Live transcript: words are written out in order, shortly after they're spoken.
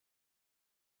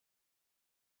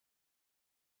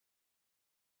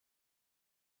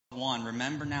1,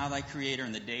 remember now thy Creator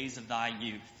in the days of thy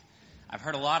youth. I've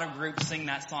heard a lot of groups sing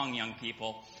that song, young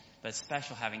people, but it's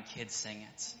special having kids sing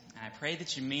it. And I pray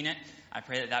that you mean it. I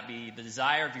pray that be the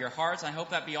desire of your hearts. I hope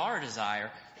that be our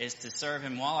desire, is to serve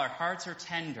Him while our hearts are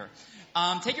tender.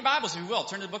 Take your Bibles, if you will.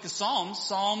 Turn to the book of Psalms,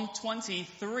 Psalm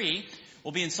 23.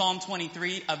 We'll be in Psalm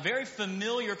 23, a very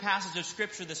familiar passage of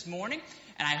Scripture this morning.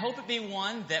 And I hope it be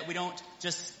one that we don't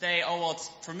just say, oh, well, it's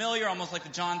familiar, almost like the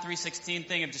John 3:16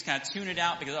 thing of just kind of tune it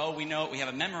out because, oh, we know it, we have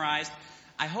it memorized.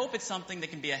 I hope it's something that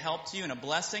can be a help to you and a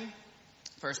blessing.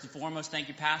 First and foremost, thank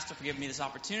you, Pastor, for giving me this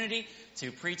opportunity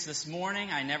to preach this morning.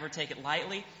 I never take it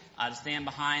lightly to stand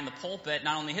behind the pulpit,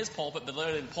 not only his pulpit, but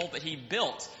literally the pulpit he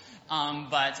built.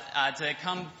 But to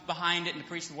come behind it and to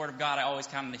preach the Word of God, I always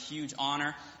count it a huge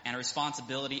honor and a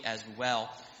responsibility as well.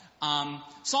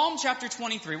 Psalm chapter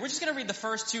 23, we're just going to read the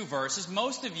first two verses.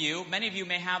 Many of you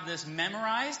may have this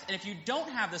memorized, and if you don't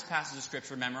have this passage of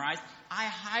Scripture memorized, I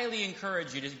highly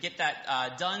encourage you to get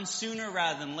that done sooner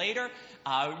rather than later.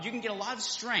 You can get a lot of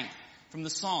strength from the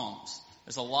Psalms.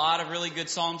 There's a lot of really good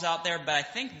Psalms out there, but I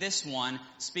think this one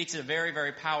speaks a very,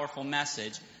 very powerful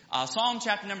message. Psalm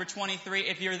chapter number 23,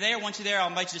 if you're there, once you're there, I'll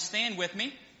invite you to stand with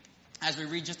me as we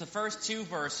read just the first two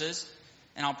verses,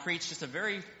 and I'll preach just a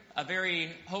very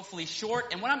hopefully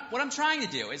short. And what I'm trying to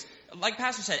do is, like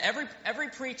Pastor said, every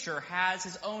preacher has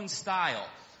his own style.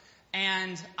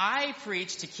 And I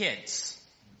preach to kids.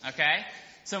 Okay?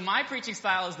 So my preaching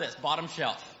style is this, bottom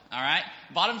shelf. Alright?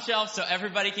 Bottom shelf so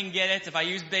everybody can get it. If I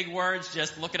use big words,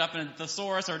 just look it up in a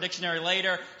thesaurus or a dictionary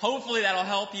later. Hopefully that'll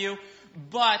help you.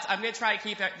 But I'm going to try to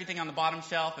keep everything on the bottom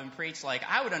shelf and preach like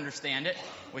I would understand it,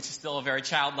 which is still a very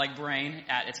childlike brain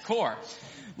at its core.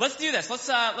 Let's do this.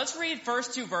 Let's read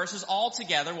first two verses all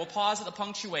together. We'll pause at the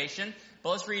punctuation,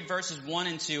 but let's read verses 1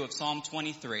 and 2 of Psalm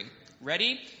 23.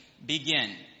 Ready?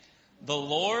 Begin. The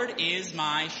Lord is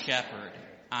my shepherd.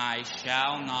 I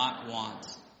shall not want.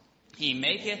 He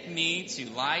maketh me to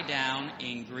lie down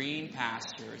in green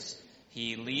pastures.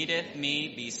 He leadeth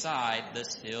me beside the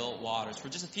still waters. For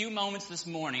just a few moments this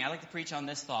morning, I'd like to preach on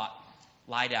this thought.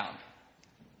 Lie down.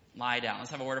 Lie down.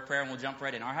 Let's have a word of prayer and we'll jump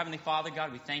right in. Our Heavenly Father,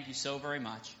 God, we thank you so very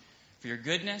much for your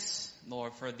goodness,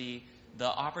 Lord, for the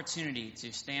opportunity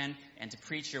to stand and to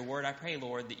preach your word. I pray,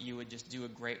 Lord, that you would just do a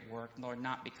great work, Lord,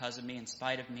 not because of me, in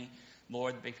spite of me,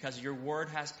 Lord, because your word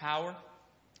has power.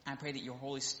 I pray that your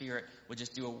Holy Spirit would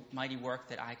just do a mighty work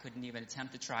that I couldn't even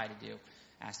attempt to try to do.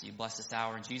 I ask that you bless this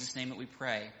hour. In Jesus' name that we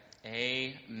pray.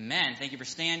 Amen. Thank you for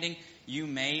standing. You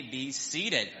may be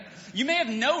seated. You may have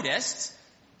noticed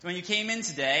when you came in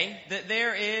today that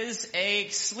there is a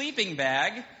sleeping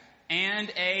bag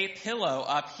and a pillow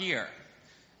up here.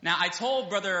 Now, I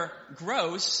told Brother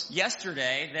Gross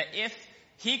yesterday that if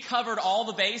he covered all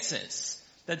the bases,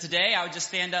 that today I would just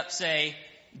stand up, say,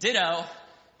 ditto,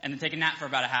 and then take a nap for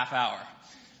about a half hour.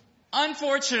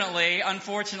 Unfortunately,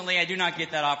 I do not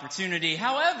get that opportunity.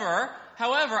 However,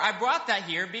 I brought that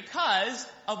here because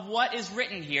of what is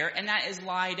written here, and that is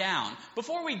lie down.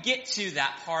 Before we get to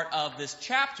that part of this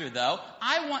chapter, though,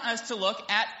 I want us to look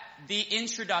at the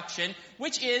introduction,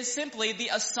 which is simply the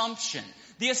assumption.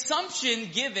 The assumption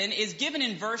is given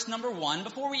in verse number 1.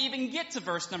 Before we even get to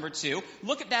verse number 2,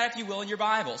 look at that, if you will, in your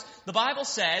Bibles. The Bible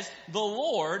says, the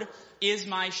Lord is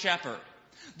my shepherd.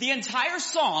 The entire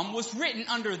psalm was written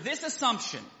under this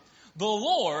assumption. The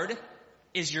Lord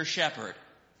is your shepherd.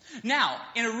 Now,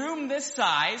 in a room this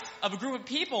size, of a group of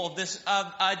people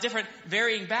of different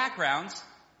varying backgrounds,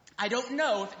 I don't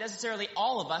know if necessarily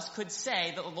all of us could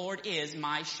say that the Lord is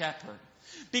my shepherd.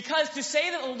 Because to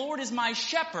say that the Lord is my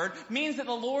shepherd means that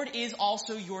the Lord is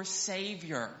also your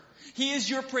Savior. He is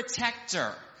your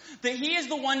protector. That He is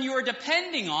the one you are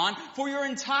depending on for your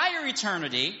entire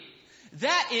eternity.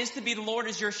 That is to be the Lord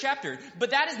as your shepherd.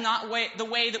 But that is not the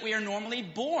way that we are normally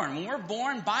born. When we're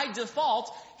born by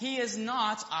default, He is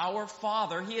not our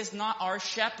Father. He is not our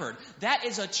shepherd. That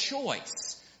is a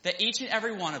choice that each and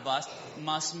every one of us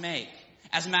must make.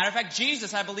 As a matter of fact,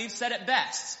 Jesus, I believe, said it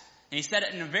best. And He said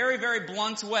it in a very, very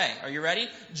blunt way. Are you ready?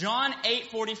 John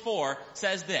 8:44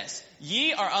 says this,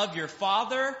 ye are of your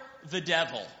father, the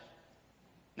devil.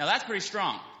 Now that's pretty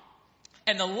strong.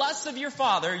 And the lusts of your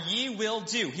father ye will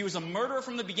do. He was a murderer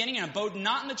from the beginning and abode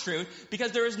not in the truth,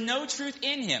 because there is no truth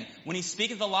in him. When he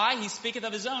speaketh a lie, he speaketh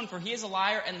of his own, for he is a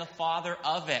liar and the father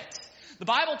of it. The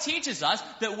Bible teaches us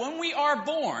that when we are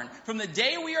born, from the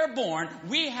day we are born,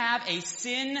 we have a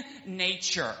sin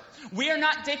nature. We are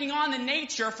not taking on the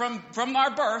nature from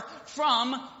our birth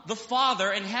from the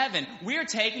Father in heaven. We are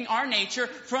taking our nature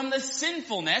from the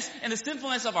sinfulness, and the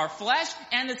sinfulness of our flesh,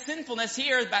 and the sinfulness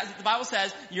here, the Bible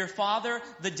says, your father,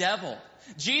 the devil.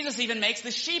 Jesus even makes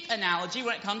the sheep analogy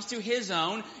when it comes to his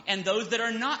own and those that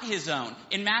are not his own.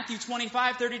 In Matthew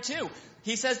 25:32,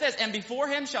 he says this, and before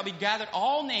him shall be gathered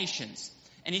all nations,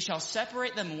 and he shall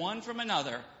separate them one from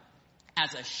another,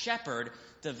 as a shepherd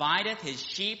divideth his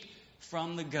sheep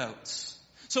from the goats.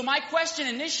 So my question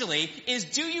initially is,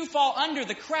 do you fall under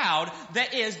the crowd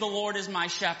that is, the Lord is my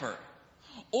shepherd?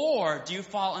 Or do you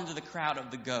fall under the crowd of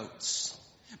the goats?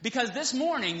 Because this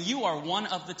morning you are one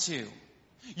of the two.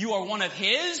 You are one of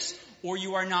his, or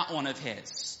you are not one of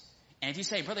his. And if you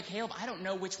say, Brother Caleb, I don't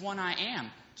know which one I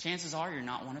am, chances are you're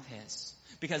not one of his.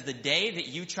 Because the day that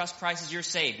you trust Christ as your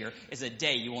Savior is a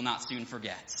day you will not soon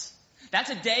forget. That's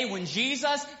a day when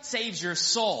Jesus saves your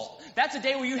soul. That's a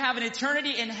day where you have an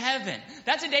eternity in heaven.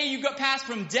 That's a day you go past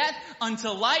from death unto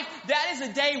life. That is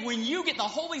a day when you get the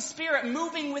Holy Spirit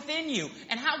moving within you.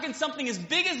 And how can something as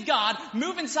big as God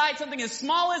move inside something as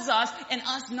small as us and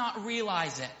us not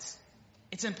realize it?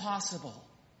 It's impossible.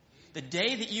 The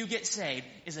day that you get saved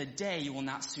is a day you will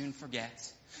not soon forget.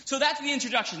 So that's the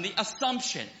introduction, the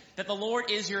assumption that the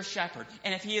Lord is your shepherd.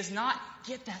 And if he is not,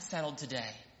 get that settled today.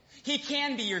 He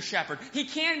can be your shepherd. He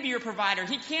can be your provider.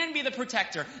 He can be the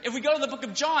protector. If we go to the book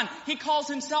of John,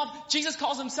 Jesus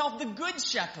calls himself the good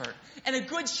shepherd. And a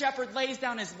good shepherd lays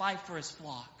down his life for his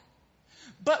flock.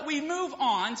 But we move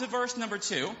on to verse number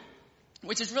 2,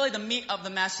 which is really the meat of the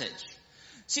message.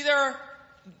 See,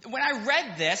 when I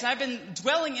read this, I've been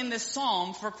dwelling in this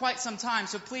psalm for quite some time,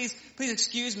 so please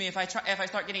excuse me if I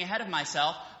start getting ahead of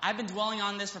myself. I've been dwelling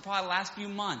on this for probably the last few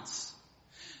months.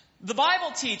 The Bible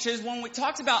teaches, when it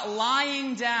talks about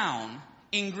lying down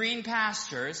in green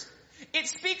pastures, it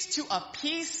speaks to a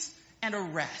peace and a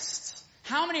rest.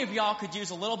 How many of y'all could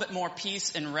use a little bit more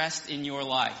peace and rest in your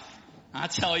life? I'll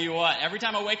tell you what, every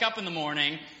time I wake up in the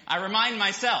morning, I remind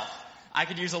myself I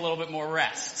could use a little bit more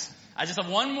rest. I just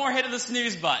have one more hit of the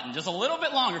snooze button, just a little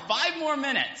bit longer, 5 more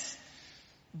minutes.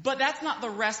 But that's not the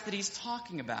rest that he's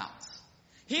talking about.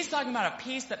 He's talking about a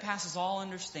peace that passes all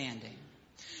understanding.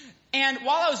 And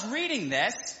while I was reading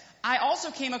this, I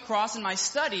also came across in my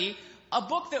study a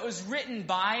book that was written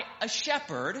by a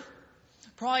shepherd,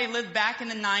 probably lived back in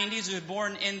the 90s, who was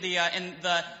born not in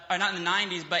the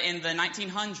 90s, but in the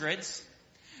 1900s.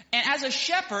 And as a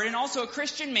shepherd and also a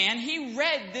Christian man, he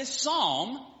read this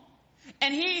psalm,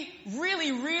 and he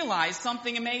really realized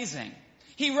something amazing.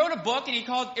 He wrote a book, and it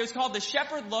was called The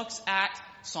Shepherd Looks at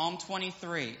Psalm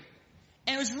 23.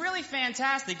 And it was really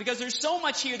fantastic because there's so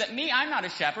much here that I'm not a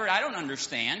shepherd. I don't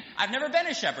understand. I've never been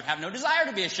a shepherd. Have no desire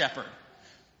to be a shepherd.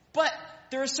 But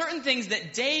there are certain things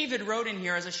that David wrote in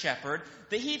here as a shepherd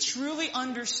that he truly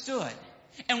understood.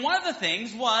 And one of the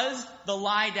things was the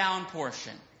lie down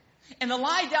portion. And the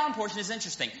lie down portion is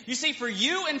interesting. You see, for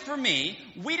you and for me,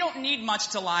 we don't need much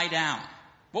to lie down.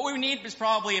 What we need is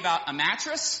probably about a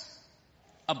mattress,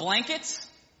 a blanket,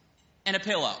 and a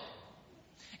pillow.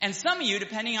 And some of you,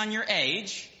 depending on your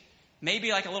age,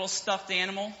 maybe like a little stuffed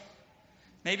animal,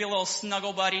 maybe a little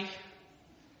snuggle buddy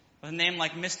with a name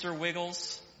like Mr.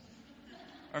 Wiggles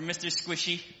or Mr.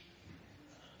 Squishy.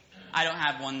 I don't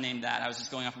have one named that. I was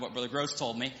just going off of what Brother Gross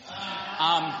told me.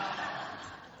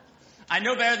 I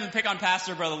know better than to pick on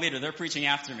Pastor or Brother Leader. They're preaching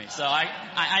after me, so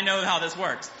I know how this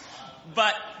works.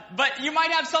 But you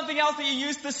might have something else that you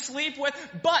used to sleep with.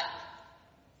 But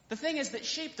the thing is that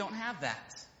sheep don't have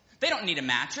that. They don't need a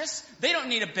mattress. They don't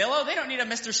need a pillow. They don't need a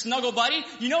Mr. Snuggle Buddy.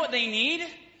 You know what they need?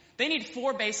 They need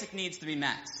 4 basic needs to be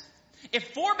met.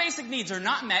 If 4 basic needs are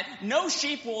not met, no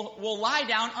sheep will lie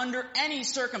down under any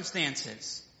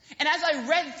circumstances. And as I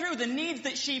read through the needs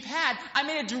that sheep had, I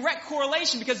made a direct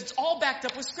correlation because it's all backed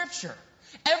up with Scripture.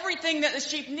 Everything that the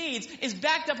sheep needs is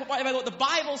backed up by what the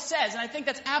Bible says, and I think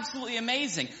that's absolutely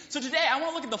amazing. So today I want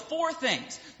to look at the 4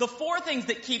 things. The 4 things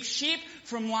that keep sheep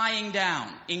from lying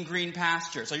down in green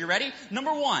pastures. Are you ready?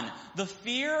 Number 1, the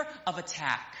fear of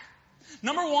attack.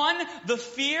 Number 1, the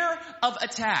fear of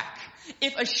attack.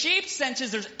 If a sheep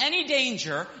senses there's any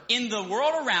danger in the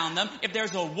world around them, if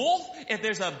there's a wolf, if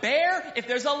there's a bear, if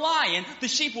there's a lion, the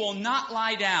sheep will not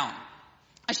lie down.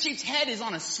 A sheep's head is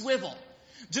on a swivel,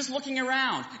 just looking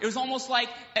around. It was almost like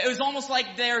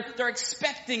they're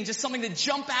expecting just something to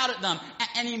jump out at them at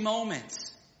any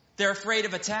moment. They're afraid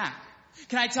of attack.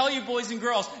 Can I tell you, boys and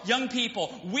girls, young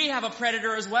people, we have a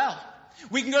predator as well.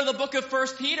 We can go to the book of 1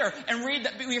 Peter and read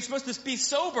that we are supposed to be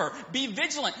sober, be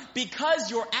vigilant,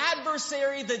 because your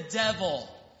adversary, the devil,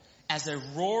 as a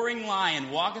roaring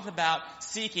lion walketh about,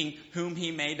 seeking whom he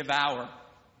may devour.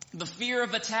 The fear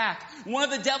of attack. One of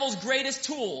the devil's greatest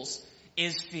tools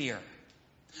is fear.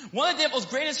 One of the devil's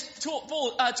greatest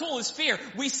tool is fear.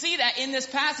 We see that in this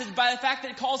passage by the fact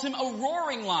that it calls him a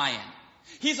roaring lion.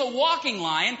 He's a walking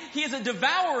lion. He is a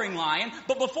devouring lion.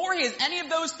 But before he is any of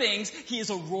those things, he is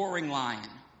a roaring lion.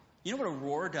 You know what a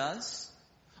roar does?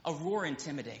 A roar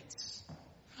intimidates.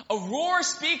 A roar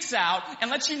speaks out and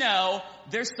lets you know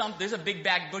there's a big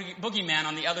bad boogeyman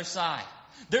on the other side.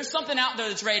 There's something out there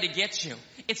that's ready to get you.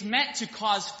 It's meant to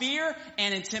cause fear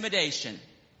and intimidation.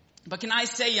 But can I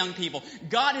say, young people,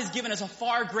 God has given us a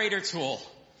far greater tool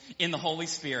in the Holy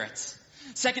Spirit.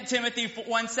 2 Timothy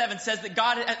 1:7 says that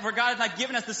God has not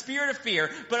given us the spirit of fear,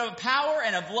 but of power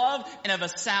and of love and of a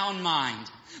sound mind.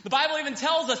 The Bible even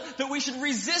tells us that we should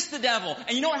resist the devil.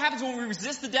 And you know what happens when we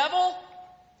resist the devil?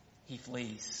 He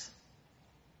flees.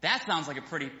 That sounds like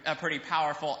a pretty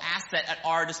powerful asset at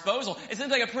our disposal. It seems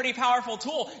like a pretty powerful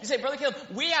tool. You say, Brother Caleb,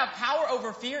 we have power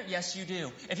over fear? Yes, you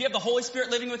do. If you have the Holy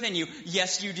Spirit living within you,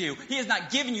 yes, you do. He has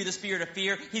not given you the spirit of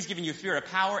fear. He's given you a spirit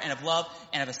of power and of love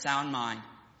and of a sound mind.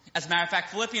 As a matter of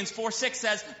fact, Philippians 4:6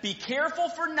 says, be careful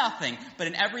for nothing, but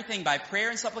in everything by prayer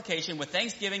and supplication with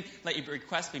thanksgiving, let your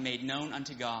requests be made known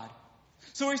unto God.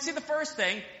 So we see the first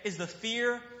thing is the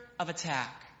fear of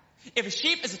attack. If a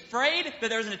sheep is afraid that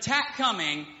there's an attack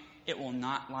coming, it will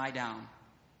not lie down.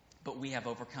 But we have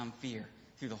overcome fear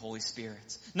through the Holy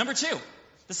Spirit. Number 2,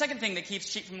 the second thing that keeps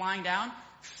sheep from lying down,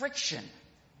 friction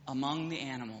among the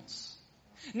animals.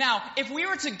 Now, if we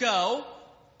were to go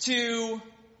to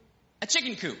a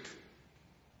chicken coop,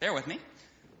 bear with me,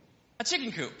 a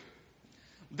chicken coop,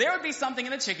 there would be something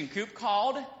in the chicken coop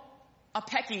called a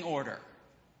pecking order.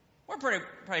 We're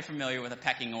pretty familiar with a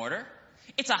pecking order.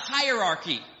 It's a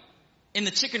hierarchy in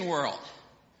the chicken world.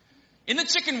 In the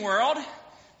chicken world,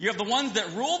 you have the ones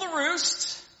that rule the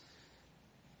roost,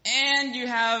 and you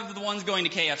have the ones going to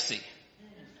KFC.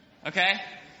 Okay?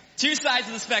 2 sides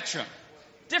of the spectrum.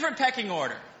 Different pecking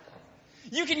order.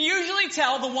 You can usually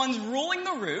tell the ones ruling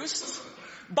the roost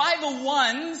by the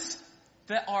ones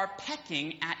that are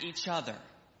pecking at each other.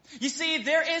 You see,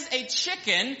 there is a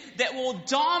chicken that will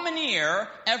domineer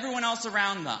everyone else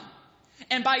around them.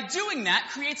 And by doing that,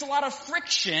 creates a lot of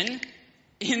friction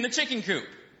in the chicken coop.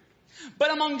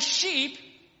 But among sheep,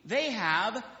 they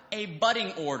have a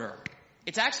budding order.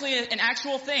 It's actually an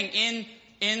actual thing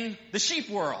in the sheep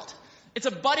world. It's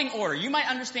a budding order. You might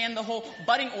understand the whole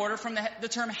budding order from the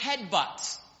term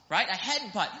headbutt, right? A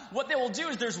headbutt. What they will do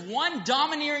is there's one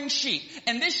domineering sheep,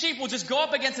 and this sheep will just go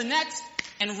up against the next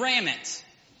and ram it.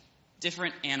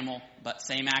 Different animal, but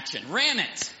same action. Ram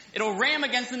it. It'll ram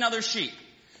against another sheep.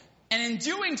 And in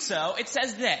doing so, it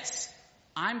says this,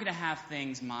 I'm going to have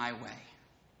things my way.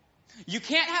 You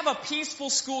can't have a peaceful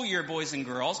school year, boys and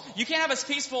girls. You can't have a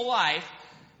peaceful life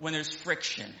when there's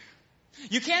friction.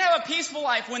 You can't have a peaceful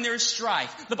life when there's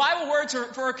strife. The Bible words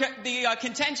for the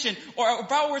contention, or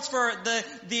Bible words for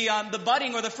the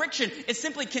budding or the friction, is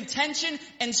simply contention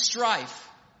and strife.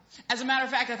 As a matter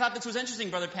of fact, I thought this was interesting,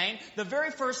 Brother Payne. The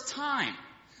very first time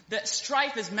that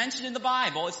strife is mentioned in the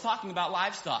Bible, it's talking about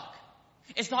livestock.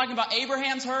 It's talking about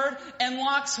Abraham's herd and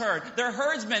Lot's herd. They're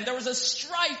herdsmen. There was a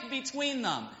strife between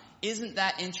them. Isn't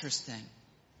that interesting?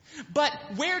 But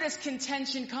where does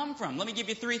contention come from? Let me give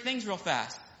you 3 things real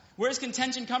fast. Where does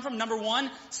contention come from? Number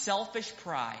 1, selfish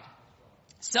pride.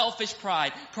 Selfish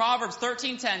pride. Proverbs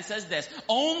 13:10 says this,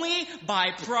 only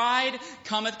by pride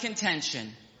cometh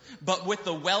contention, but with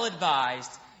the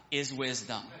well-advised is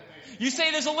wisdom. You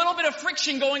say there's a little bit of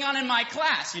friction going on in my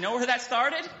class. You know where that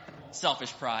started?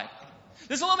 Selfish pride.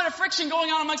 There's a little bit of friction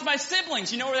going on amongst my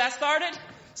siblings. You know where that started?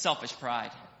 Selfish pride.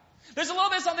 There's a little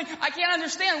bit of something, I can't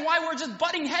understand why we're just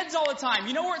butting heads all the time.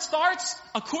 You know where it starts?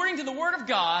 According to the Word of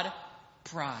God,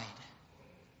 pride.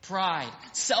 Pride.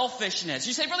 Selfishness.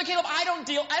 You say, Brother Caleb, I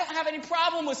don't have any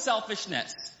problem with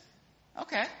selfishness.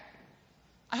 Okay.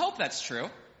 I hope that's true.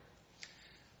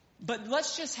 But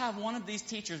let's just have one of these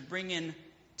teachers bring in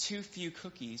too few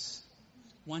cookies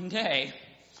one day.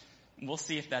 We'll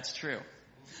see if that's true.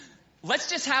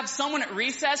 Let's just have someone at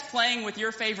recess playing with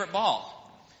your favorite ball.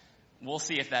 We'll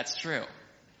see if that's true.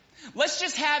 Let's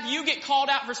just have you get called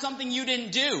out for something you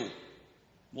didn't do.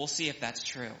 We'll see if that's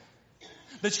true.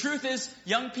 The truth is,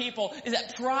 young people, is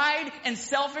that pride and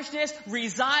selfishness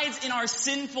resides in our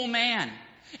sinful man.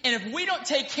 And if we don't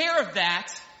take care of that,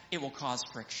 it will cause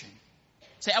friction.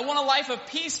 Say, I want a life of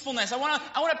peacefulness. I want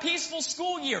a peaceful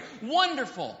school year.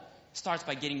 Wonderful. Starts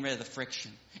by getting rid of the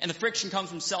friction. And the friction comes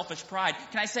from selfish pride.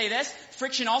 Can I say this?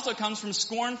 Friction also comes from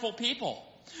scornful people.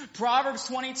 Proverbs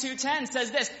 22:10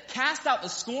 says this, cast out the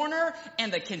scorner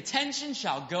and the contention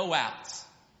shall go out.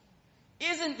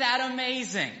 Isn't that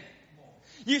amazing?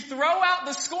 You throw out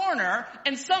the scorner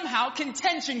and somehow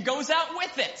contention goes out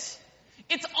with it.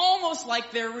 It's almost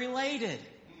like they're related.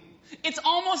 It's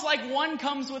almost like one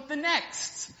comes with the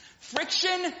next.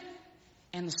 Friction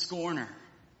and the scorner.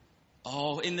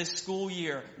 Oh, in this school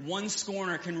year, one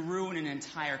scorner can ruin an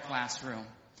entire classroom.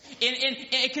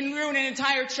 It can ruin an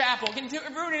entire chapel. It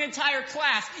can ruin an entire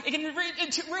class. It can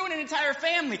ruin an entire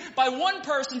family by one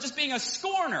person just being a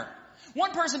scorner.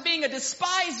 One person being a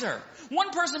despiser.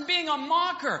 One person being a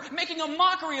mocker, making a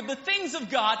mockery of the things of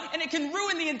God, and it can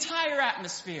ruin the entire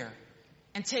atmosphere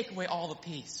and take away all the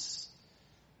peace.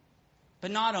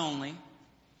 But not only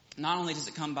does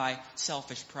it come by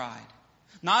selfish pride.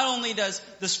 Not only does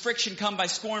this friction come by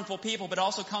scornful people, but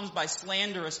also comes by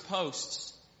slanderous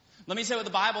posts. Let me say what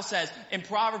the Bible says in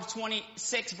Proverbs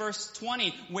 26 verse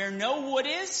 20. Where no wood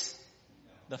is,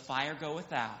 the fire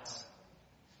goeth out.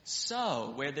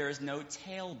 So, where there is no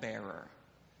talebearer,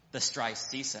 the strife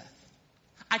ceaseth.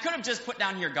 I could have just put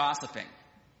down here gossiping.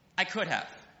 I could have.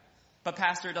 But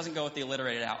Pastor, it doesn't go with the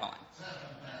alliterated outline.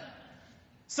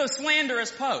 So,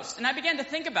 slanderous posts. And I began to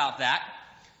think about that.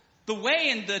 The way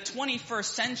in the 21st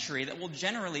century that we'll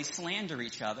generally slander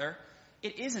each other,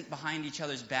 it isn't behind each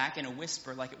other's back in a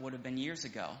whisper like it would have been years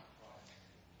ago.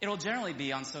 It'll generally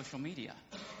be on social media.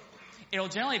 It'll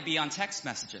generally be on text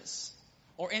messages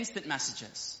or instant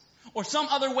messages or some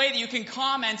other way that you can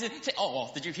comment and say, oh,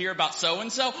 well, did you hear about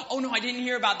so-and-so? Oh, no, I didn't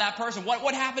hear about that person.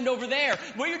 What happened over there?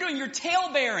 What you're doing, you're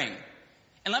tale-bearing.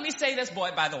 And let me say this,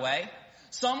 by the way.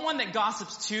 Someone that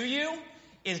gossips to you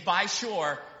is by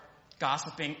sure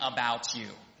gossiping about you.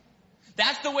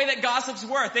 That's the way that gossips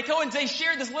work. They go and they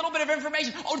share this little bit of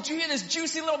information. Oh, did you hear this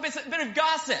juicy little bit of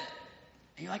gossip?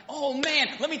 And you're like, oh man,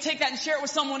 let me take that and share it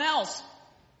with someone else.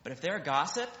 But if they're a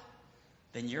gossip,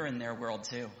 then you're in their world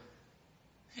too.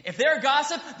 If they're a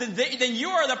gossip, then you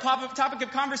are the topic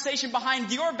of conversation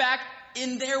behind your back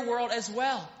in their world as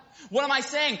well. What am I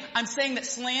saying? I'm saying that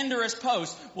slanderous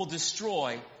posts will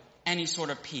destroy any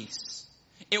sort of peace.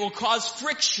 It will cause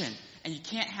friction. And you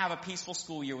can't have a peaceful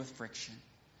school year with friction.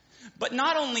 But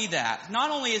not only that,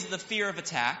 not only is it the fear of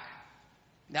attack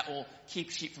that will keep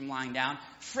sheep from lying down,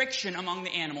 friction among the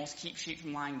animals keeps sheep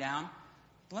from lying down.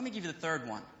 But let me give you the third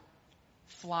one.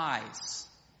 Flies.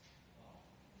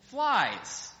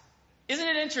 Flies. Isn't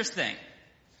it interesting?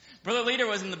 Brother Leader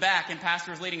was in the back and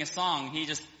Pastor was leading a song. He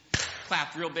just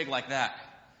clapped real big like that.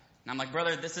 And I'm like,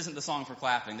 brother, this isn't the song for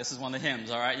clapping. This is one of the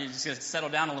hymns, all right? You just got to settle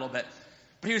down a little bit.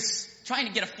 But he was trying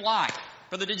to get a fly.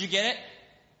 Brother, did you get it?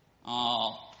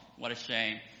 Oh, what a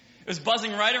shame. It was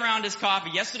buzzing right around his coffee.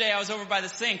 Yesterday I was over by the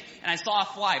sink and I saw a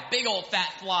fly, big old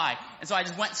fat fly. And so I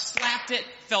just went, slapped it,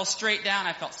 fell straight down.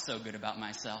 I felt so good about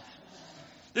myself.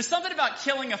 There's something about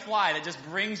killing a fly that just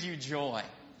brings you joy.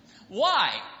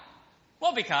 Why?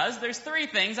 Well, because there's three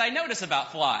things I notice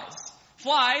about flies.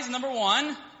 Flies, number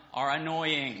one, are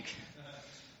annoying.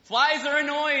 Flies are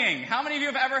annoying. How many of you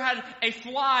have ever had a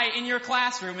fly in your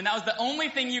classroom and that was the only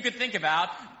thing you could think about?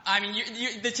 I mean,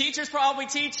 the teacher's probably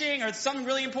teaching or something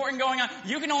really important going on.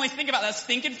 You can only think about that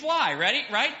stinking fly. Ready?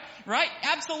 Right?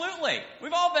 Absolutely.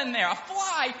 We've all been there. A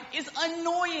fly is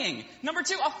annoying. Number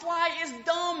two, a fly is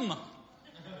dumb.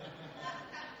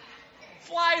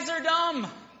 Flies are dumb.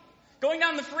 Going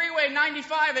down the freeway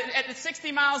 95 at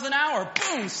 60 miles an hour,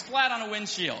 boom, splat on a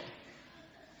windshield.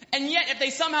 And yet, if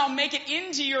they somehow make it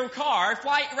into your car,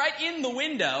 fly right in the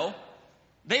window,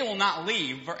 they will not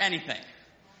leave for anything.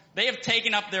 They have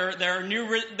taken up their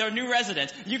new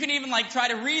residence. You can even try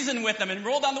to reason with them and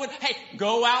roll down the window. Hey,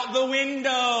 go out the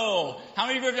window. How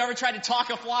many of you have ever tried to talk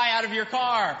a fly out of your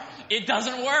car? It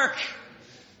doesn't work.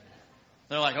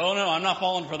 They're like, oh no, I'm not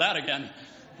falling for that again.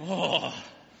 Oh.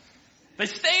 They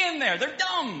stay in there. They're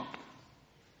dumb.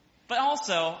 But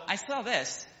also, I saw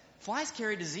this. Flies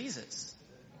carry diseases.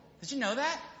 Did you know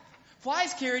that?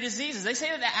 Flies carry diseases. They say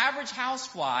that the average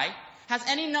housefly has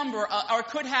any number, or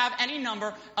could have any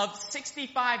number of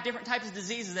 65 different types of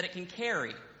diseases that it can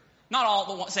carry. Not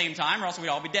all at the same time, or else we'd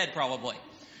all be dead probably.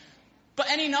 But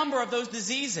any number of those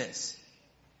diseases.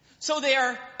 So they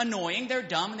are annoying, they're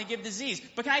dumb, and they give disease.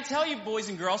 But can I tell you, boys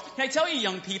and girls, can I tell you,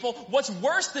 young people, what's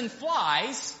worse than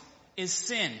flies is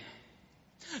sin.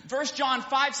 1 John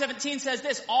 5:17 says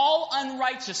this, all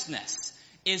unrighteousness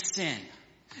is sin.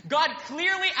 God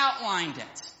clearly outlined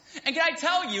it. And can I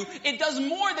tell you, it does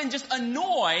more than just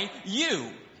annoy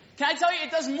you. Can I tell you,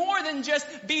 it does more than just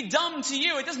be dumb to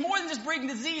you. It does more than just bring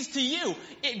disease to you.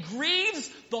 It grieves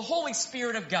the Holy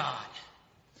Spirit of God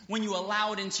when you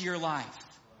allow it into your life.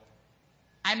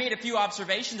 I made a few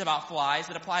observations about flies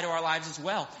that apply to our lives as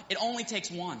well. It only takes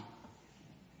one.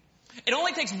 It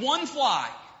only takes one fly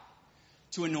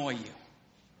to annoy you.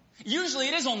 Usually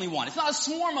it is only one. It's not a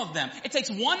swarm of them. It takes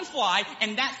one fly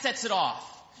and that sets it off.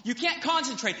 You can't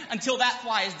concentrate until that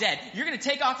fly is dead. You're going to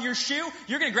take off your shoe.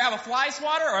 You're going to grab a fly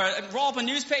swatter or roll up a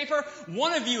newspaper.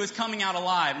 One of you is coming out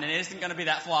alive, and it isn't going to be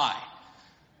that fly.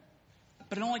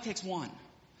 But it only takes one.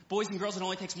 Boys and girls, it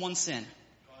only takes one sin.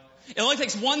 It only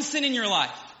takes one sin in your life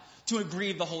to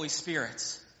grieve the Holy Spirit.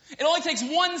 It only takes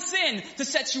one sin to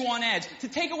set you on edge, to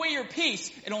take away your peace.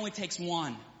 It only takes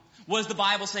one. What does the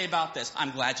Bible say about this?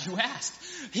 I'm glad you asked.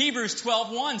 Hebrews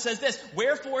 12:1 says this,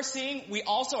 "Wherefore, seeing we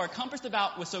also are compassed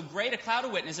about with so great a cloud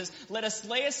of witnesses, let us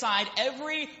lay aside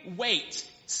every weight,"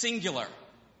 singular,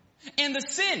 "and the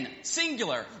sin,"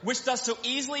 singular, "which does so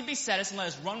easily beset us, and let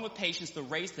us run with patience the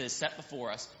race that is set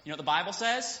before us." You know what the Bible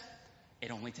says?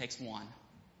 It only takes one.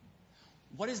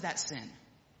 What is that sin?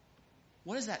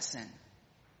 What is that sin?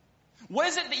 What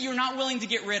is it that you're not willing to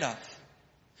get rid of?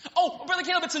 Oh, Brother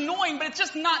Caleb, it's annoying, but it's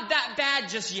just not that bad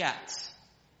just yet.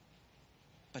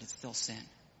 But it's still sin.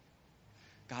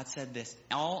 God said this,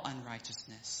 all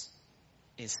unrighteousness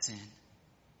is sin.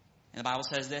 And the Bible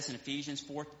says this in Ephesians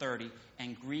 4:30,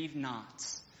 "And grieve not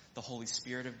the Holy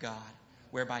Spirit of God,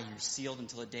 whereby you're sealed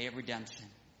until the day of redemption."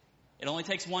 It only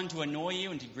takes one to annoy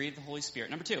you and to grieve the Holy Spirit.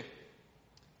 Number two,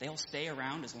 they'll stay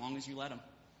around as long as you let them.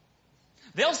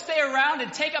 They'll stay around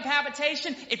and take up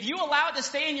habitation. If you allow it to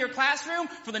stay in your classroom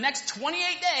for the next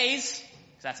 28 days,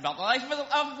 because that's about the life of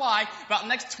a fly, about the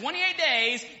next 28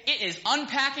 days, it is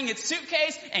unpacking its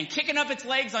suitcase and kicking up its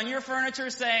legs on your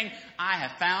furniture saying, "I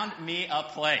have found me a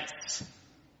place."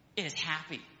 It is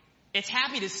happy. It's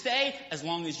happy to stay as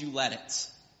long as you let it.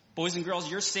 Boys and girls,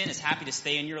 your sin is happy to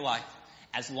stay in your life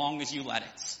as long as you let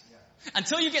it.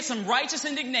 Until you get some righteous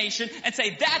indignation and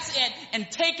say, "That's it," and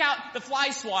take out the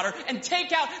fly swatter and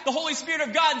take out the Holy Spirit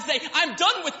of God and say, "I'm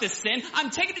done with this sin.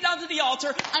 I'm taking it down to the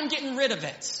altar. I'm getting rid of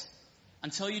it."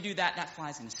 Until you do that, that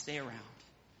fly is going to stay around.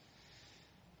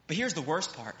 But here's the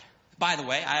worst part. By the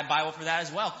way, I have a Bible for that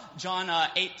as well. John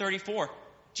 8:34.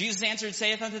 "Jesus answered and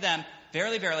saith unto them,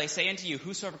 Verily, verily, I say unto you,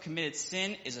 whosoever committed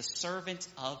sin is a servant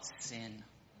of sin."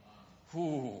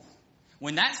 Ooh.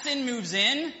 When that sin moves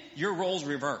in, your role's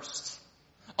reversed.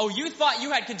 Oh, you thought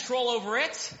you had control over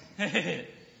it?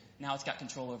 Now it's got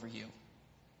control over you.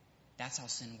 That's how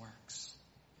sin works.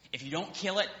 If you don't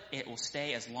kill it, it will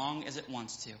stay as long as it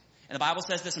wants to. And the Bible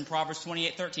says this in Proverbs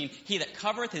 28:13, "He that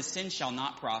covereth his sin shall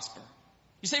not prosper."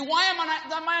 You say, why am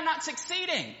I not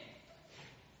succeeding?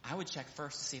 I would check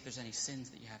first to see if there's any sins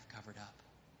that you have covered up.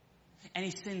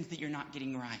 Any sins that you're not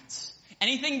getting right.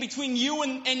 Anything between you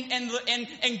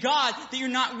and God that you're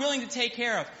not willing to take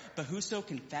care of. "But whoso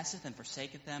confesseth and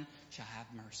forsaketh them shall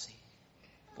have mercy."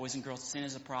 Boys and girls, sin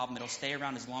is a problem. It'll stay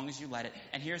around as long as you let it.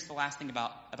 And here's the last thing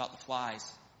about the flies.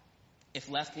 If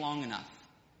left long enough,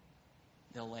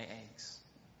 they'll lay eggs.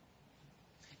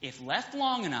 If left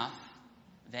long enough,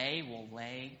 they will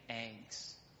lay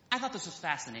eggs. I thought this was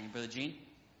fascinating, Brother Gene.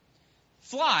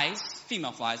 Flies,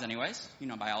 female flies anyways, you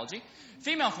know biology,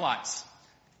 female flies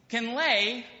can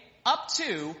lay up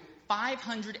to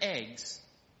 500 eggs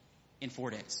in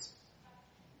 4 days.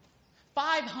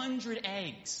 500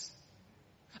 eggs.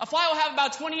 A fly will have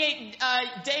about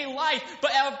 28-day life,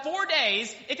 but at 4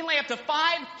 days, it can lay up to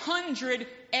 500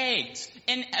 eggs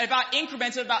in about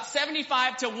increments of about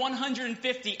 75 to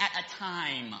 150 at a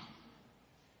time.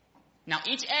 Now,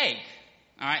 each egg,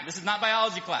 all right, this is not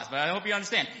biology class, but I hope you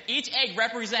understand. Each egg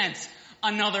represents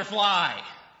another fly.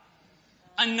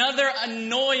 Another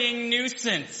annoying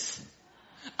nuisance.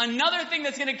 Another thing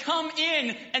that's going to come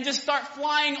in and just start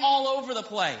flying all over the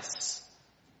place.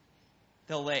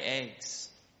 They'll lay eggs.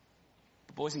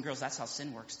 But boys and girls, that's how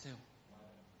sin works too.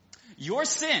 Your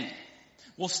sin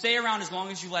will stay around as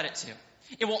long as you let it to.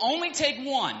 It will only take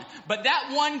one, but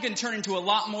that one can turn into a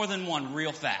lot more than one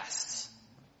real fast.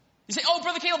 You say, "Oh,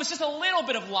 Brother Caleb, it's just a little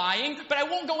bit of lying, but I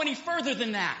won't go any further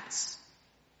than that."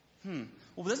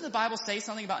 Well, doesn't the Bible say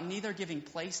something about neither giving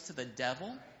place to the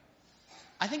devil?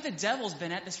 I think the devil's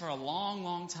been at this for a long,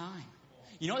 long time.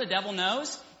 You know what the devil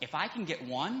knows? If I can get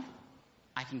one,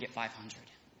 I can get 500.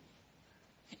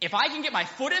 If I can get my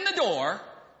foot in the door,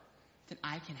 then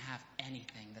I can have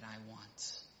anything that I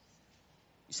want.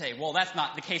 You say, "Well, that's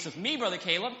not the case with me, Brother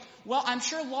Caleb." Well, I'm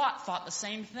sure Lot thought the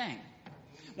same thing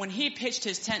when he pitched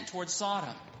his tent towards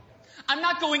Sodom. I'm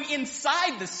not going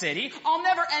inside the city. I'll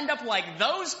never end up like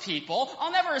those people.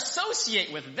 I'll never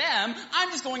associate with them.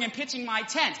 I'm just going and pitching my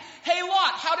tent. Hey,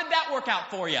 Lot, how did that work out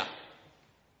for you?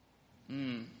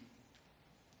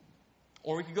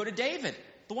 Or we could go to David,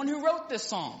 the one who wrote this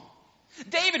psalm.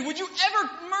 "David, would you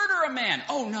ever murder a man?"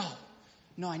 "Oh, no.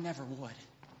 No, I never would.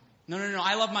 No.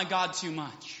 I love my God too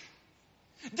much."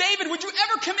 "David, would you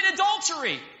ever commit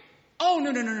adultery?" Oh,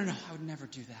 no. I would never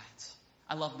do that.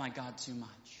 I love my God too much.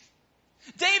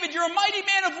 David, you're a mighty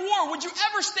man of war. Would you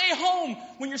ever stay home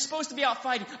when you're supposed to be out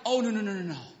fighting? Oh,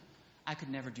 no. I could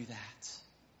never do that.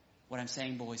 What I'm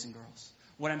saying, boys and girls,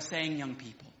 what I'm saying, young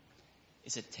people,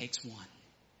 is it takes one.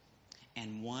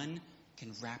 And one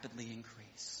can rapidly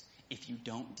increase if you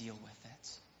don't deal with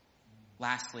it.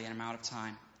 Lastly, and I'm out of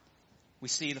time, we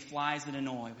see the flies that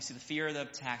annoy. We see the fear of the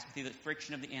attacks. We see the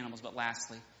friction of the animals. But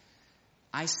lastly,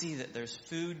 I see that there's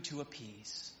food to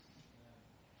appease.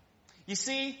 You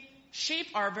see, sheep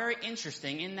are very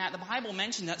interesting in that the Bible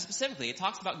mentions that specifically. It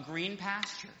talks about green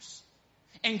pastures.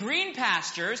 And green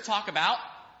pastures talk about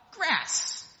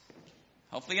grass.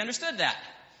 Hopefully you understood that.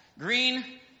 Green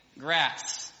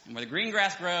grass. And where the green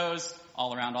grass grows,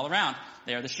 all around,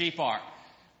 there the sheep are.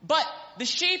 But the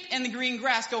sheep and the green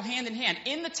grass go hand in hand.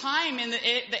 In the time, in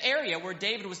the area where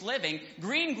David was living,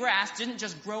 green grass didn't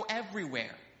just grow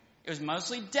everywhere. It was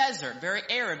mostly desert, very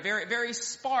arid, very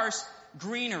sparse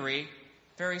greenery,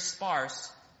 very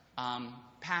sparse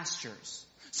pastures.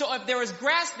 So if there was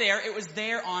grass there, it was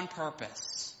there on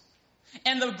purpose.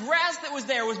 And the grass that was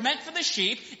there was meant for the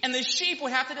sheep, and the sheep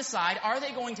would have to decide, are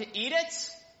they going to eat it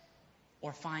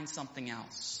or find something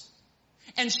else?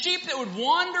 And sheep that would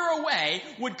wander away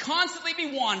would constantly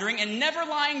be wandering and never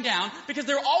lying down because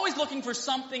they're always looking for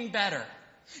something better.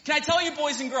 Can I tell you,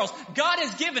 boys and girls, God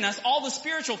has given us all the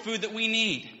spiritual food that we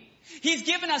need. He's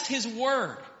given us His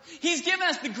Word. He's given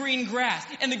us the green grass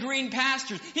and the green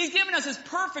pastures. He's given us His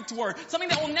perfect Word, something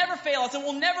that will never fail us and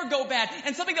will never go bad,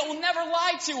 and something that will never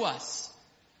lie to us.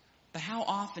 But how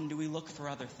often do we look for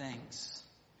other things?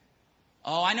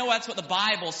 Oh, I know that's what the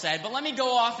Bible said, but let me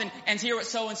go off and hear what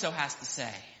so-and-so has to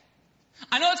say.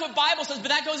 I know that's what the Bible says, but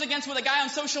that goes against what a guy on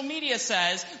social media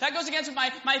says. That goes against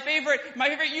what my favorite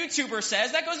YouTuber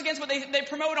says. That goes against what they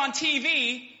promote on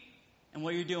TV. And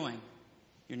what you're doing,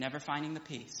 you're never finding the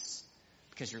peace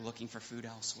because you're looking for food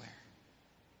elsewhere.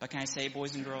 But can I say,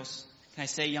 boys and girls, can I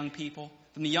say, young people,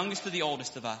 from the youngest to the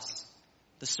oldest of us,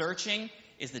 the searching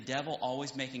is the devil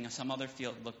always making some other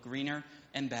field look greener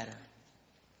and better.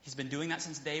 He's been doing that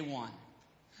since day one.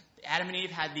 Adam and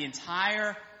Eve had the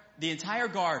entire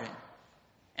garden,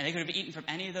 and they could have eaten from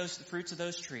any of those fruits of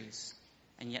those trees,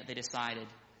 and yet they decided,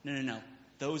 no,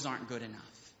 those aren't good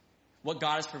enough. What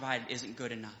God has provided isn't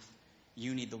good enough.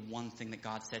 You need the one thing that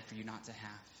God said for you not to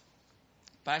have.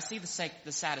 But I see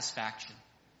the satisfaction.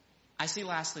 I see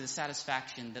lastly the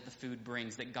satisfaction that the food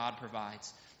brings, that God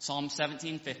provides. Psalm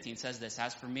 17:15 says this,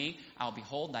 "As for me, I will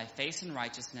behold thy face in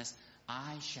righteousness.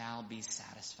 I shall be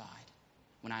satisfied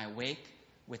when I awake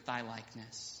with thy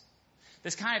likeness."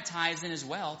 This kind of ties in as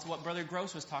well to what Brother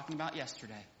Gross was talking about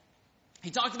yesterday.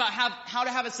 He talked about how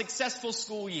to have a successful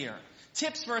school year.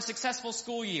 Tips for a successful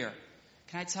school year.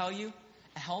 Can I tell you,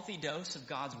 a healthy dose of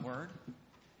God's Word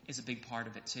is a big part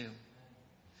of it too.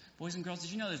 Boys and girls,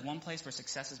 did you know there's one place where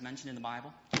success is mentioned in the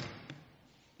Bible?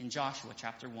 In Joshua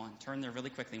chapter 1. Turn there really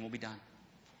quickly and we'll be done.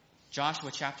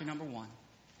 Joshua chapter number 1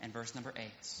 and verse number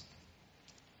 8.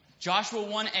 Joshua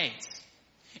 1:8.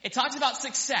 It talks about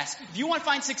success. If you want to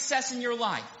find success in your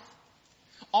life,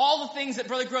 all the things that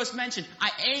Brother Gross mentioned,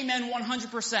 I amen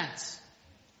 100%.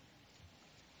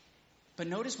 But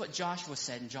notice what Joshua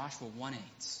said in Joshua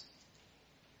 1:8.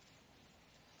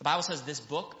 The Bible says, "This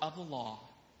book of the law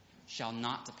shall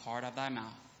not depart of thy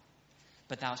mouth,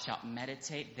 but thou shalt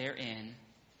meditate therein."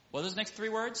 What are those next three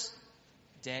words?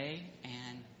 Day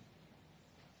and...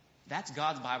 That's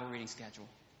God's Bible reading schedule.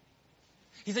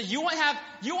 He said, you want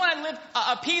to live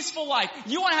a peaceful life.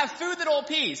 You want to have food that will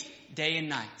appease. Day and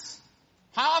night.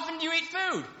 How often do you eat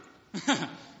food? A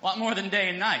lot more than day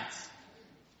and night.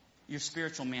 Your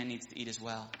spiritual man needs to eat as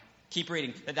well. Keep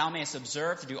reading. "That thou mayest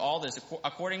observe to do all this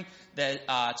according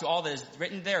to all that is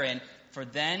written therein. For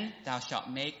then thou shalt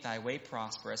make thy way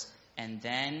prosperous, and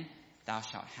then thou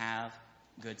shalt have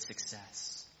good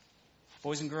success."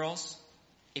 Boys and girls,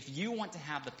 if you want to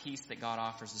have the peace that God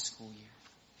offers this school year,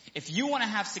 if you want to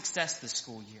have success this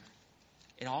school year,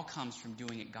 it all comes from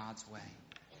doing it God's way.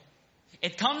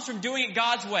 It comes from doing it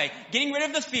God's way. Getting rid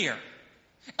of the fear.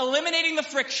 Eliminating the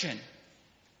friction.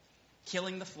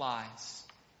 Killing the flies.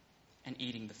 And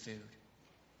eating the food.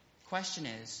 Question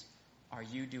is, are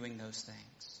you doing those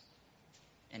things?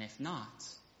 And if not,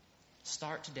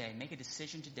 start today. Make a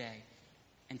decision today.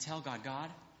 And tell God,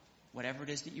 God, whatever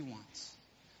it is that you want,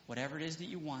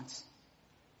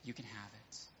 you can have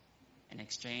it. In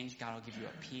exchange, God will give you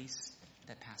a peace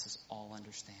that passes all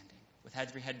understanding. With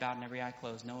every head bowed and every eye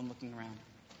closed, no one looking around.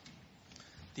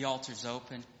 The altar's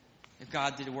open. If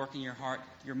God did a work in your heart,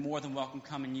 you're more than welcome.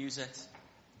 Come and use it.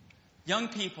 Young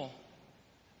people,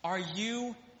 are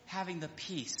you having the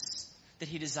peace that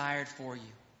He desired for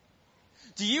you?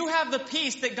 Do you have the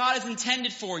peace that God has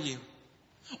intended for you?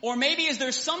 Or maybe is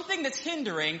there something that's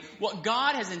hindering what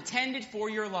God has intended for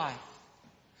your life?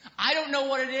 I don't know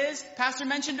what it is. Pastor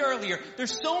mentioned earlier,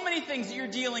 there's so many things that you're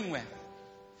dealing with.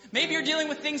 Maybe you're dealing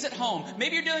with things at home.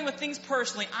 Maybe you're dealing with things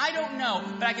personally. I don't know,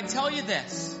 but I can tell you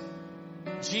this.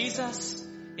 Jesus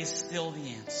is still the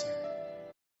answer.